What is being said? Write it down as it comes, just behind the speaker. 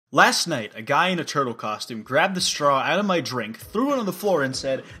Last night, a guy in a turtle costume grabbed the straw out of my drink, threw it on the floor, and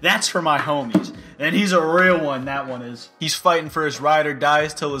said, "That's for my homies." And he's a real one, that one is. He's fighting for his ride or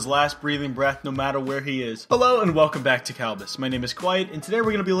dies till his last breathing breath, no matter where he is. Hello and welcome back to Kalbus. My name is Kwite, and today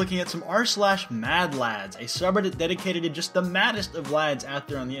we're going to be looking at some r/madlads, a subreddit dedicated to just the maddest of lads out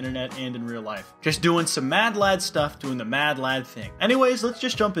there on the internet and in real life. Just doing some mad lad stuff, doing the mad lad thing. Anyways, let's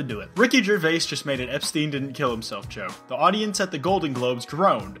just jump into it. Ricky Gervais just made an Epstein didn't kill himself joke. The audience at the Golden Globes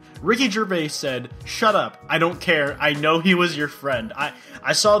groaned. Ricky Gervais said, "Shut up, I don't care, I know he was your friend."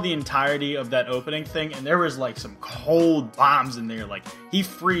 I saw the entirety of that opening thing, and there was like some cold bombs in there, like he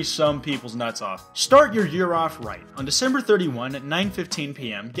frees some people's nuts off. Start your year off right. On December 31 at 9:15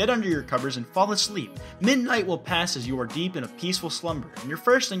 p.m., get under your covers and fall asleep. Midnight will pass as you are deep in a peaceful slumber, and your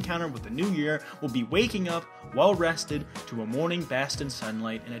first encounter with the new year will be waking up well rested to a morning basked in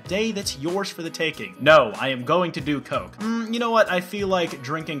sunlight and a day that's yours for the taking. No, I am going to do coke. You know what? I feel like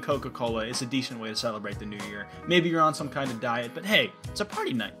drinking Coca-Cola is a decent way to celebrate the new year. Maybe you're on some kind of diet, but hey, it's a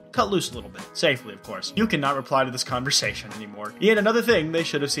party night. Cut loose a little bit. Safely, of course. You cannot reply to this conversation anymore. Yet another thing they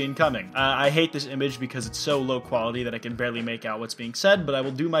should have seen coming. I hate this image because it's so low quality that I can barely make out what's being said, but I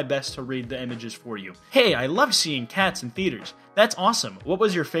will do my best to read the images for you. Hey, I love seeing cats in theaters. That's awesome. What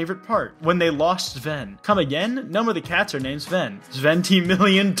was your favorite part? When they lost Sven. Come again? None of the cats are named Sven. $20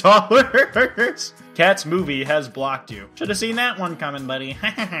 million. Cats movie has blocked you. Should have seen that one coming, buddy.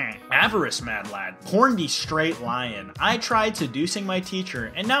 Avarice, mad lad. Hornby straight lion. I tried seducing my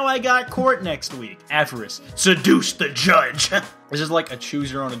teacher, and now I got court next week. Avarice. Seduce the judge. This is like a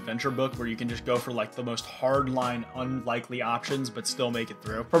choose-your-own-adventure book where you can just go for like the most hardline, unlikely options but still make it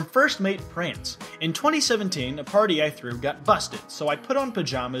through. From First Mate Prance. In 2017, a party I threw got busted, so I put on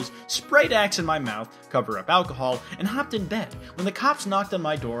pajamas, sprayed Axe in my mouth, cover up alcohol, and hopped in bed. When the cops knocked on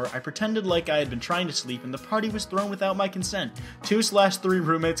my door, I pretended like I had been trying to sleep and the party was thrown without my consent. 2/3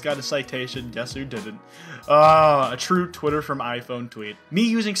 roommates got a citation, guess who didn't? A true Twitter from iPhone tweet. Me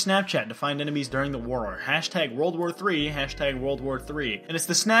using Snapchat to find enemies during the war. Hashtag World War III, hashtag World War III. And it's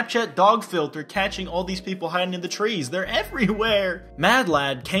the Snapchat dog filter catching all these people hiding in the trees. They're everywhere. Mad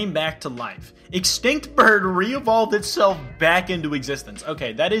Lad came back to life. Extinct bird re-evolved itself back into existence.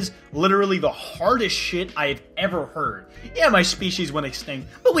 Okay, that is literally the hardest shit I've ever heard. Yeah, my species went extinct,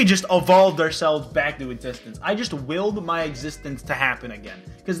 but we just evolved ourselves back to existence. I just willed my existence to happen again,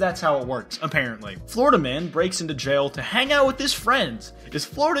 because that's how it works, apparently. Florida man breaks into jail to hang out with his friends. Is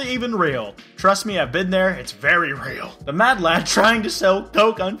Florida even real? Trust me, I've been there, it's very real. The mad lad trying to sell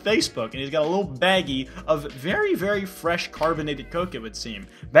coke on Facebook, and he's got a little baggie of very, very fresh carbonated coke, it would seem.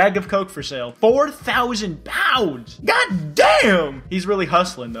 Bag of coke for sale. 4,000 pounds! God damn! He's really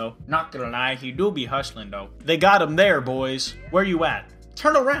hustling, though. Not gonna lie, he do be hustling, though. They got him there, boys. Where you at?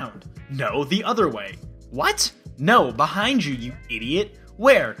 Turn around. No, the other way. What? No, behind you, you idiot.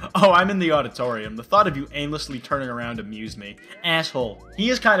 Where? Oh, I'm in the auditorium. The thought of you aimlessly turning around amused me. Asshole.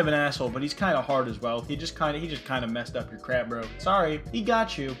 He is kind of an asshole, but he's kind of hard as well. He just kind of messed up your crap, bro. Sorry. He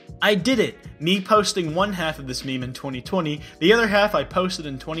got you. I did it. Me posting one half of this meme in 2020. The other half I posted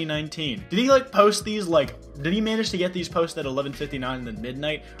in 2019. Did he post these did he manage to get these posted at 11:59 and then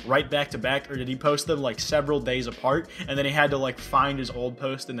midnight right back to back, or did he post them several days apart and then he had to find his old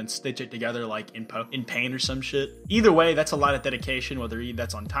post and then stitch it together in Paint or some shit? Either way, that's a lot of dedication, whether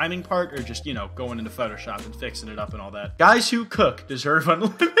that's on timing part or just, going into Photoshop and fixing it up and all that. Guys who cook deserve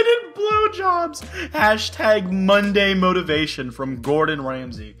unlimited blowjobs. Hashtag Monday motivation from Gordon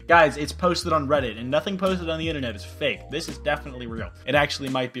Ramsay. Guys, it's posted on Reddit and nothing posted on the internet is fake. This is definitely real. It actually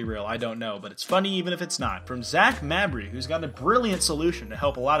might be real, I don't know, but it's funny even if it's not. From Zach Mabry, who's got a brilliant solution to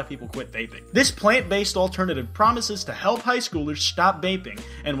help a lot of people quit vaping. This plant-based alternative promises to help high schoolers stop vaping.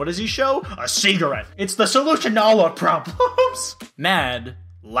 And what does he show? A cigarette. It's the solution to all our problems. Mad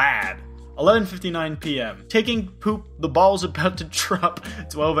Lad. 11:59 p.m. Taking poop, the ball's about to drop.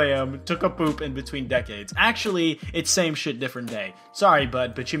 12 a.m. Took a poop in between decades. Actually, it's same shit, different day. Sorry,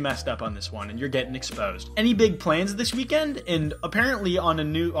 bud, but you messed up on this one, and you're getting exposed. Any big plans this weekend? And apparently on a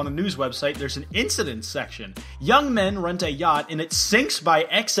news website, there's an incidents section. Young men rent a yacht, and it sinks by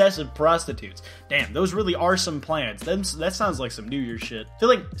excess of prostitutes. Damn, those really are some plans. That sounds like some New Year's shit. I feel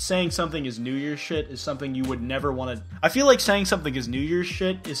like saying something is New Year's shit is something you would never want to... I feel like saying something is New Year's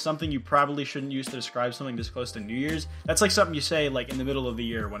shit is something you probably shouldn't use to describe something this close to New Year's. That's like something you say in the middle of the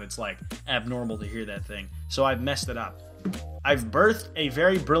year when it's abnormal to hear that thing. So I've messed it up. I've birthed a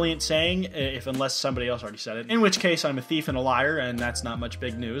very brilliant saying, unless somebody else already said it, in which case I'm a thief and a liar, and that's not much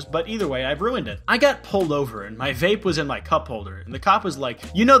big news, but either way, I've ruined it. I got pulled over, and my vape was in my cup holder, and the cop was like,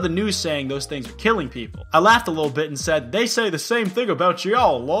 you know the news saying those things are killing people. I laughed a little bit and said, they say the same thing about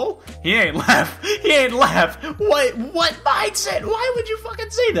y'all, lol. He ain't laugh. He ain't laugh. What mindset? Why would you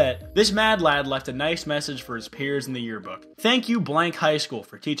fucking say that? This mad lad left a nice message for his peers in the yearbook. Thank you, blank high school,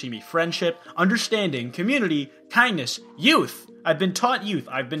 for teaching me friendship, understanding, community, kindness, youth. I've been taught youth.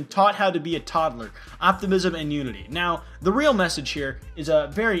 I've been taught how to be a toddler, optimism, and unity. Now, the real message here is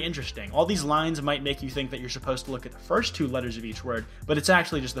very interesting. All these lines might make you think that you're supposed to look at the first 2 letters of each word, but it's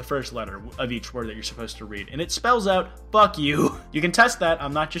actually just the first letter of each word that you're supposed to read. And it spells out, fuck you. You can test that.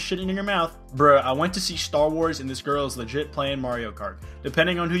 I'm not just shitting in your mouth. Bruh, I went to see Star Wars and this girl is legit playing Mario Kart.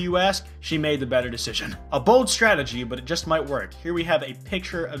 Depending on who you ask, she made the better decision. A bold strategy, but it just might work. Here we have a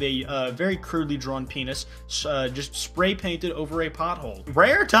picture of a very crudely drawn penis, just spray painted over a pothole.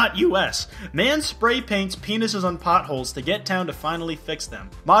 Rare.us. Man spray paints penises on potholes to get town to finally fix them.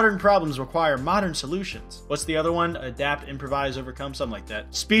 Modern problems require modern solutions. What's the other one? Adapt, improvise, overcome, something like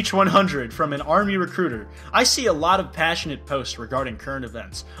that. Speech 100 from an army recruiter. I see a lot of passionate posts regarding current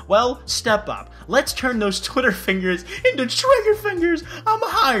events. Well, step up. Let's turn those Twitter fingers into trigger fingers. I'm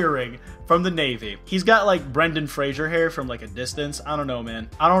hiring. From the Navy. He's got like Brendan Fraser hair from like a distance. I don't know, man.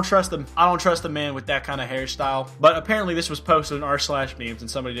 I don't trust him. I don't trust a man with that kind of hairstyle. But apparently this was posted in r/memes and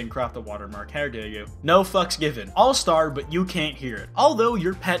somebody didn't crop the watermark. How dare you? No fucks given. All-star, but you can't hear it. Although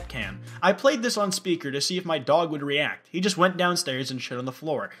your pet can. I played this on speaker to see if my dog would react. He just went downstairs and shit on the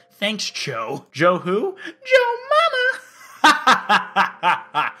floor. Thanks, Joe. Joe who? Joe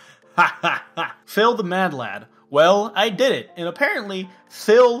Mama! Phil the Mad Lad. Well, I did it, and apparently,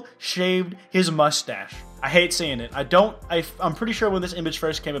 Phil shaved his mustache. I hate seeing it. I'm pretty sure when this image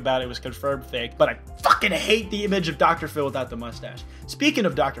first came about, it was confirmed fake, but I fucking hate the image of Dr. Phil without the mustache. Speaking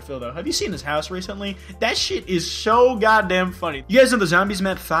of Dr. Phil, though, have you seen his house recently? That shit is so goddamn funny. You guys know the Zombies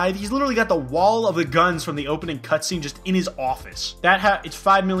Map 5? He's literally got the wall of the guns from the opening cutscene just in his office. It's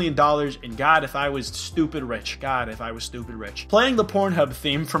 $5 million, and God, if I was stupid rich. God, if I was stupid rich. Playing the Pornhub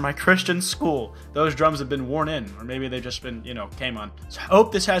theme for my Christian school. Those drums have been worn in, or maybe they've just been, came on. So I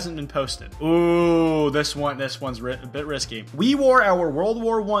hope this hasn't been posted. Ooh, this one's a bit risky. We wore our World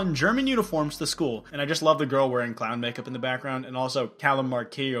War I German uniforms to school, and I just love the girl wearing clown makeup in the background, and also Callum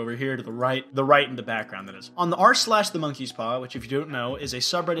Marquis over here to the right in the background, that is. On the r/the monkey's paw, which if you don't know, is a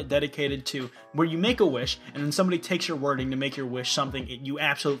subreddit dedicated to where you make a wish, and then somebody takes your wording to make your wish something you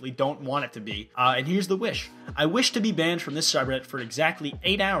absolutely don't want it to be. And here's the wish. I wish to be banned from this subreddit for exactly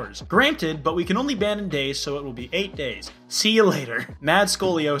 8 hours. Granted, but we can only ban in days, so it will be 8 days. See you later. Mad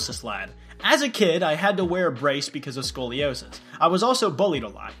Scoliosis Lad. As a kid, I had to wear a brace because of scoliosis. I was also bullied a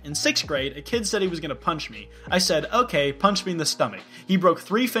lot. In 6th grade, a kid said he was going to punch me. I said, okay, punch me in the stomach. He broke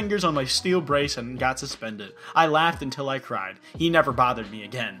 3 fingers on my steel brace and got suspended. I laughed until I cried. He never bothered me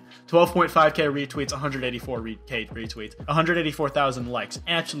again. 12.5k retweets, 184k retweets, 184,000 likes.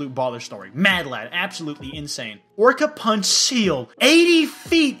 Absolute baller story. Mad lad, absolutely insane. Orca punch seal 80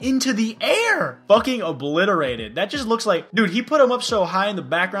 feet into the air. Fucking obliterated. That just looks like, dude, he put him up so high in the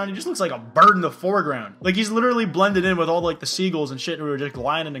background, he just looks like a bird in the foreground. Like he's literally blended in with all like the seagulls and shit who are just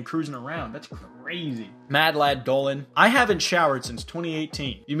gliding and cruising around. That's crazy. Mad lad Dolan. I haven't showered since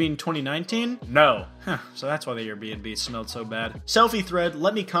 2018. You mean 2019? No. Huh, so that's why the Airbnb smelled so bad. Selfie thread,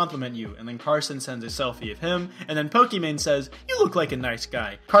 let me compliment you. And then Carson sends a selfie of him. And then Pokimane says, you look like a nice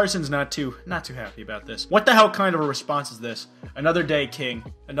guy. Carson's not too happy about this. What the hell kind of a response is this? Another day, King.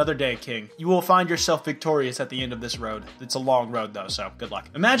 Another day, King. You will find yourself victorious at the end of this road. It's a long road though, so good luck.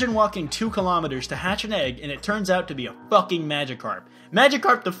 Imagine walking 2 kilometers to hatch an egg and it turns out to be a fucking Magikarp.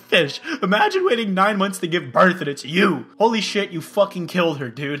 Magikarp the fish. Imagine waiting 9 months to give birth and it's you. Holy shit, you fucking killed her,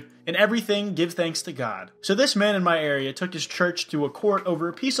 dude. In everything, give thanks to God. So this man in my area took his church to a court over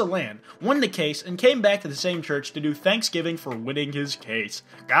a piece of land, won the case, and came back to the same church to do Thanksgiving for winning his case.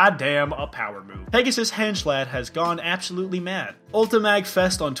 Goddamn, a power move. Pegasus Henchlad has gone absolutely mad. Ultimag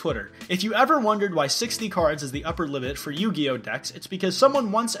Fest on Twitter. If you ever wondered why 60 cards is the upper limit for Yu-Gi-Oh decks, it's because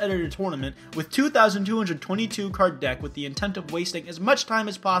someone once entered a tournament with 2,222 card deck with the intent of wasting as much time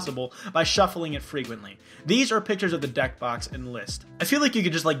as possible by shuffling it frequently. These are pictures of the deck box and list. I feel like you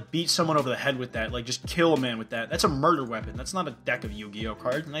could just beat someone over the head with that, just kill a man with that. That's a murder weapon. That's not a deck of Yu-Gi-Oh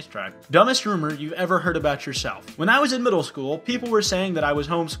cards. Nice try. Dumbest rumor you've ever heard about yourself. When I was in middle school, people were saying that I was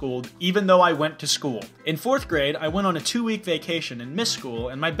homeschooled even though I went to school. In 4th grade, I went on a 2-week vacation and missed school,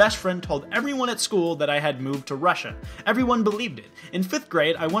 and my best friend told everyone at school that I had moved to Russia. Everyone believed it. In 5th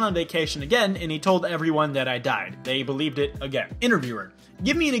grade, I went on vacation again, and he told everyone that I died. They believed it again. Interviewer.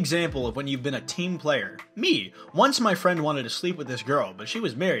 Give me an example of when you've been a team player. Me. Once my friend wanted to sleep with this girl, but she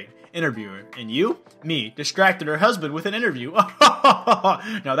was married. Interviewer. And you? Me. Distracted her husband with an interview.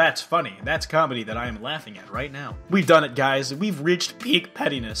 Now that's funny. That's comedy that I am laughing at right now. We've done it, guys. We've reached peak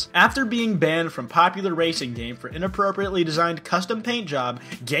pettiness. After being banned from popular racing game for inappropriately designed custom paint job,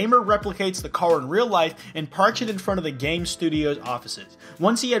 Gamer replicates the car in real life and parks it in front of the game studio's offices.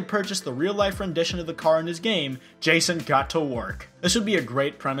 Once he had purchased the real-life rendition of the car in his game, Jason got to work. This would be a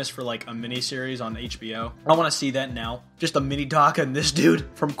great premise for like a miniseries on HBO. I want to see that now. Just a mini doc on this dude.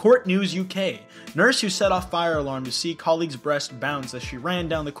 From Court News UK. Nurse who set off fire alarm to see colleague's breast bounce as she ran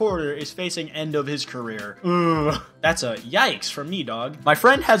down the corridor is facing end of his career. Ugh. That's a yikes from me, dog. My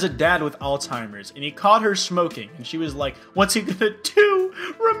friend has a dad with Alzheimer's and he caught her smoking and she was like, what's he gonna do?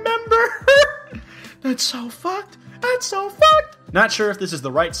 Remember her? That's so fucked. That's so fucked. Not sure if this is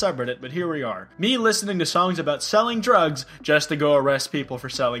the right subreddit, but here we are. Me listening to songs about selling drugs just to go arrest people for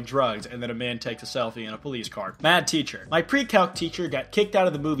selling drugs, and then a man takes a selfie in a police car. Mad teacher. My pre-calc teacher got kicked out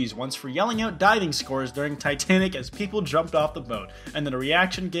of the movies once for yelling out diving scores during Titanic as people jumped off the boat, and then a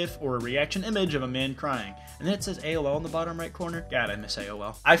reaction gif or a reaction image of a man crying. And then it says AOL in the bottom right corner. God, I miss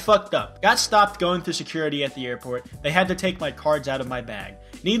AOL. I fucked up. Got stopped going through security at the airport. They had to take my cards out of my bag.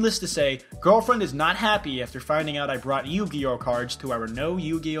 Needless to say, girlfriend is not happy after finding out I brought Yu-Gi-Oh cards to our no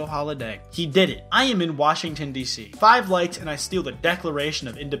Yu-Gi-Oh holiday. He did it. I am in Washington, D.C. 5 likes and I steal the Declaration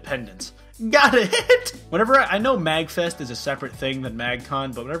of Independence. Got it! Whenever I know MagFest is a separate thing than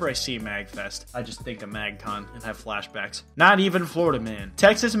MagCon, but whenever I see MagFest, I just think of MagCon and have flashbacks. Not even Florida man.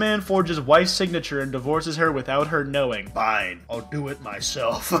 Texas man forges wife's signature and divorces her without her knowing. Fine, I'll do it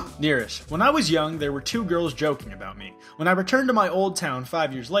myself. Nearest. When I was young, there were 2 girls joking about me. When I returned to my old town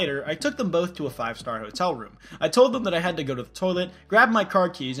 5 years later, I took them both to a 5-star hotel room. I told them that I had to go to the toilet, grabbed my car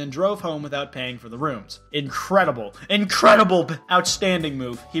keys, and drove home without paying for the rooms. Incredible. Incredible. Outstanding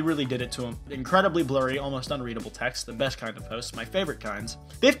move. He really did it to him. Incredibly blurry, almost unreadable text, the best kind of posts, my favorite kinds.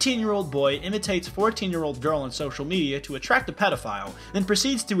 15-year-old boy imitates 14-year-old girl on social media to attract a pedophile, then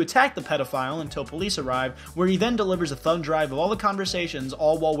proceeds to attack the pedophile until police arrive, where he then delivers a thumb drive of all the conversations,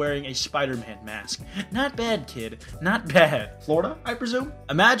 all while wearing a Spider-Man mask. Not bad, kid. Not bad. Florida, I presume?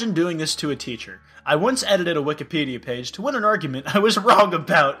 Imagine doing this to a teacher. I once edited a Wikipedia page to win an argument I was wrong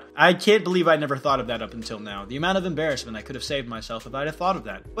about. I can't believe I never thought of that up until now. The amount of embarrassment I could have saved myself if I'd have thought of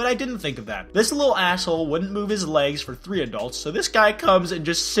that. But I didn't think of that. This little asshole wouldn't move his legs for 3 adults, so this guy comes and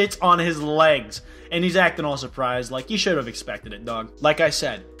just sits on his legs. And he's acting all surprised, like you should have expected it, dog. Like I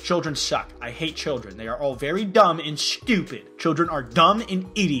said, children suck. I hate children. They are all very dumb and stupid. Children are dumb and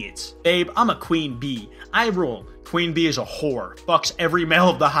idiots. Babe, I'm a queen bee. I rule. Queen bee is a whore. Fucks every male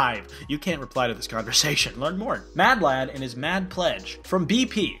of the hive. You can't reply to this conversation. Learn more. Mad Lad and his Mad Pledge. From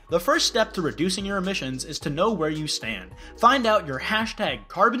BP, the first step to reducing your emissions is to know where you stand. Find out your hashtag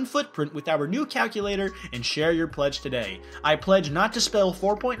carbon footprint with our new calculator and share your pledge today. I pledge not to spill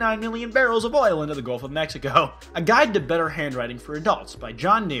 4.9 million barrels of oil into the Gulf of Mexico. A Guide to Better Handwriting for Adults by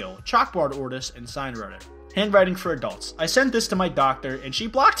John Neal, chalkboard artist and sign writer. Handwriting for Adults. I sent this to my doctor and she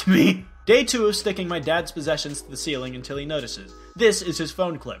blocked me. Day 2 of sticking my dad's possessions to the ceiling until he notices. This is his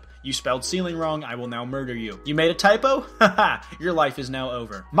phone clip. You spelled ceiling wrong, I will now murder you. You made a typo? Haha, your life is now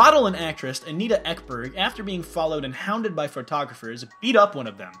over. Model and actress Anita Ekberg, after being followed and hounded by photographers, beat up one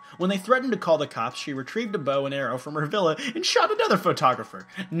of them. When they threatened to call the cops, she retrieved a bow and arrow from her villa and shot another photographer.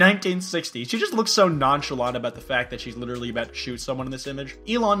 1960. She just looks so nonchalant about the fact that she's literally about to shoot someone in this image.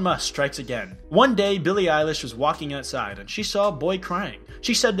 Elon Musk strikes again. One day, Billie Eilish was walking outside and she saw a boy crying.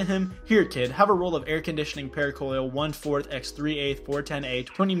 She said to him, "Here, kid, have a roll of air conditioning paracoil 1/4 x 3/8 410A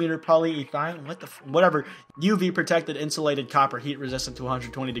 20-meter polyethylene, whatever, UV protected insulated copper, heat resistant to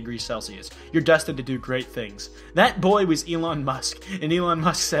 120 degrees Celsius. You're destined to do great things." That boy was Elon Musk, and Elon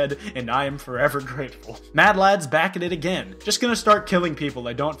Musk said, "And I am forever grateful." Mad Lad's back at it again. Just gonna start killing people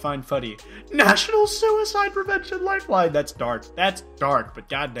I don't find funny. National Suicide Prevention Lifeline. That's dark, but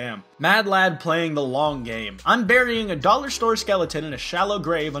goddamn. Mad Lad playing the long game. I'm burying a dollar store skeleton in a shallow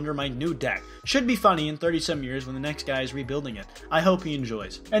grave under my new deck. Should be funny in 30-some years when the next guy is rebuilding it. I hope he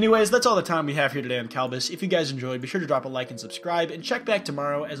enjoys. Anyways, that's all the time we have here today on Kalbus. If you guys enjoyed, be sure to drop a like and subscribe, and check back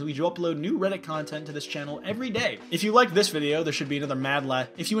tomorrow as we upload new Reddit content to this channel every day. If you liked this video, there should be another Mad Lad.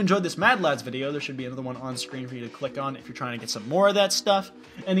 If you enjoyed this Mad Lads video, there should be another one on screen for you to click on if you're trying to get some more of that stuff.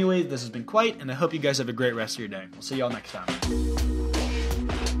 Anyways, this has been Kwite, and I hope you guys have a great rest of your day. I'll see y'all next time.